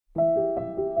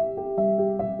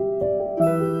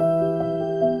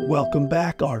Welcome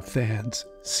back, art fans.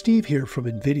 Steve here from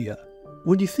NVIDIA.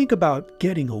 When you think about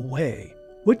getting away,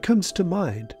 what comes to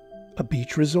mind? A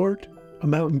beach resort? A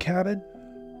mountain cabin?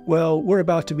 Well, we're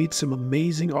about to meet some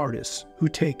amazing artists who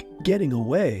take getting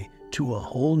away to a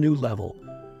whole new level.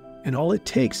 And all it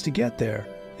takes to get there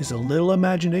is a little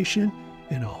imagination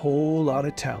and a whole lot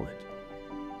of talent.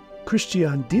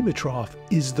 Christian Dimitrov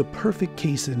is the perfect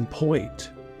case in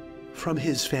point. From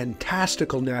his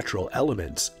fantastical natural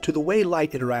elements to the way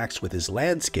light interacts with his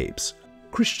landscapes,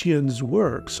 Christian's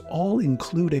works all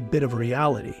include a bit of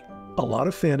reality, a lot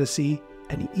of fantasy,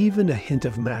 and even a hint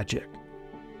of magic.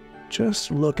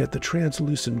 Just look at the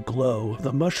translucent glow of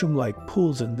the mushroom-like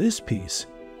pools in this piece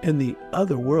and the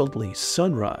otherworldly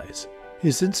sunrise.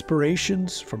 His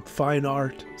inspirations from fine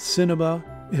art, cinema,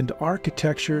 and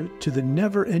architecture to the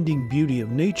never-ending beauty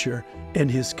of nature and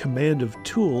his command of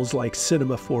tools like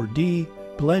Cinema 4D,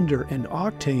 Blender, and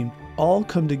Octane all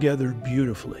come together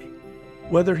beautifully.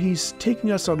 Whether he's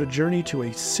taking us on a journey to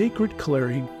a sacred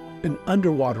clearing, an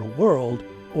underwater world,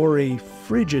 or a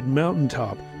frigid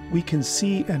mountaintop, we can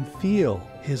see and feel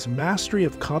his mastery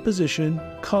of composition,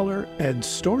 color, and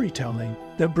storytelling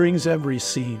that brings every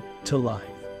scene to life.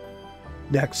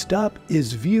 Next up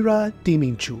is Vera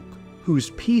Diminchuk,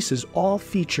 whose pieces all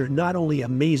feature not only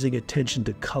amazing attention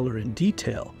to color and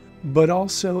detail, but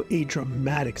also a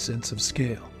dramatic sense of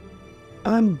scale.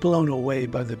 I'm blown away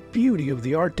by the beauty of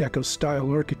the Art Deco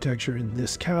style architecture in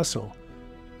this castle,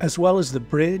 as well as the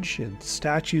bridge and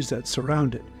statues that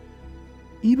surround it.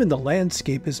 Even the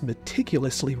landscape is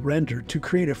meticulously rendered to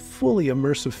create a fully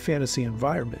immersive fantasy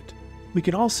environment. We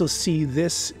can also see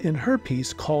this in her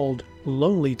piece called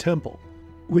Lonely Temple,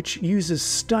 which uses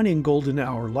stunning golden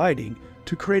hour lighting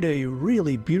to create a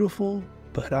really beautiful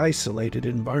but isolated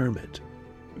environment.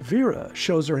 Vera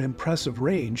shows her impressive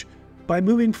range by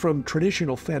moving from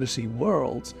traditional fantasy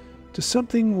worlds to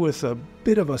something with a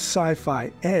bit of a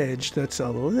sci-fi edge that's a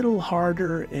little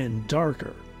harder and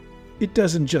darker. It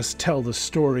doesn't just tell the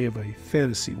story of a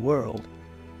fantasy world,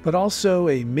 but also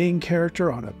a main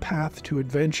character on a path to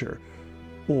adventure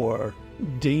or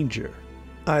danger.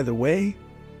 Either way,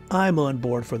 I'm on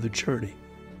board for the journey.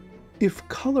 If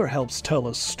color helps tell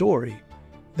a story,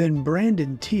 then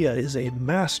Brandon Tia is a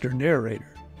master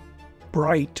narrator.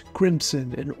 Bright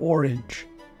crimson and orange,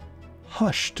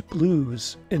 hushed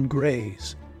blues and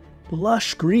grays,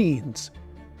 lush greens.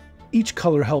 Each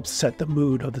color helps set the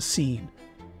mood of the scene,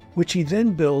 which he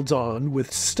then builds on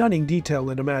with stunning detail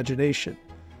and imagination.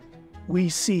 We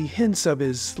see hints of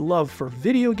his love for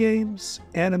video games,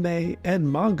 anime,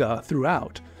 and manga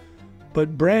throughout,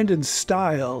 but Brandon's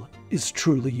style is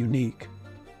truly unique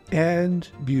and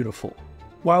beautiful.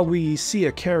 While we see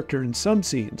a character in some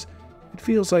scenes, it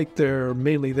feels like they're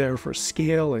mainly there for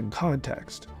scale and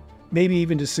context, maybe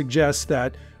even to suggest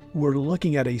that we're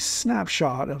looking at a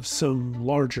snapshot of some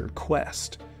larger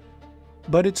quest.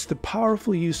 But it's the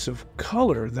powerful use of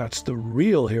color that's the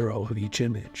real hero of each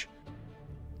image.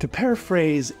 To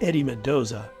paraphrase Eddie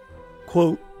Mendoza,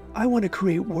 quote, "I want to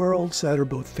create worlds that are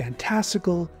both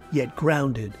fantastical yet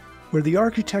grounded, where the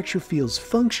architecture feels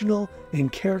functional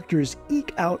and characters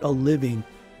eke out a living,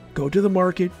 go to the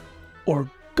market,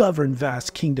 or govern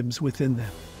vast kingdoms within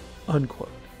them,"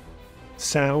 unquote.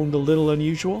 Sound a little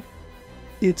unusual?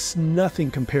 It's nothing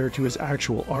compared to his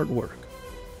actual artwork.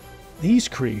 These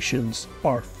creations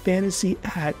are fantasy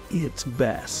at its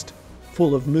best,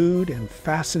 full of mood and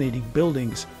fascinating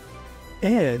buildings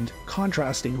and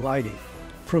contrasting lighting.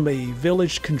 From a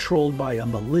village controlled by a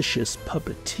malicious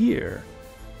puppeteer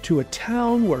to a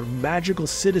town where magical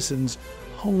citizens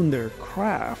hone their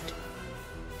craft,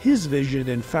 his vision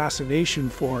and fascination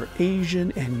for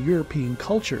Asian and European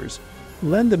cultures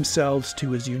lend themselves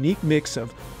to his unique mix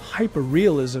of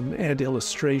hyperrealism and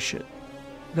illustration.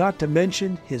 Not to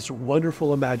mention his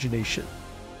wonderful imagination.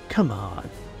 Come on,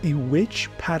 a witch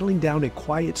paddling down a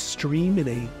quiet stream in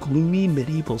a gloomy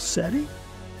medieval setting?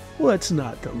 What's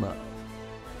not to love?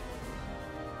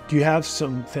 Do you have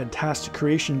some fantastic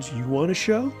creations you want to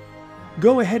show?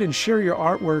 Go ahead and share your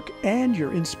artwork and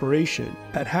your inspiration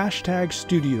at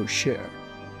 #StudioShare.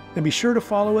 And be sure to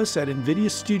follow us at NVIDIA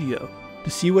Studio to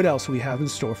see what else we have in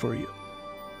store for you.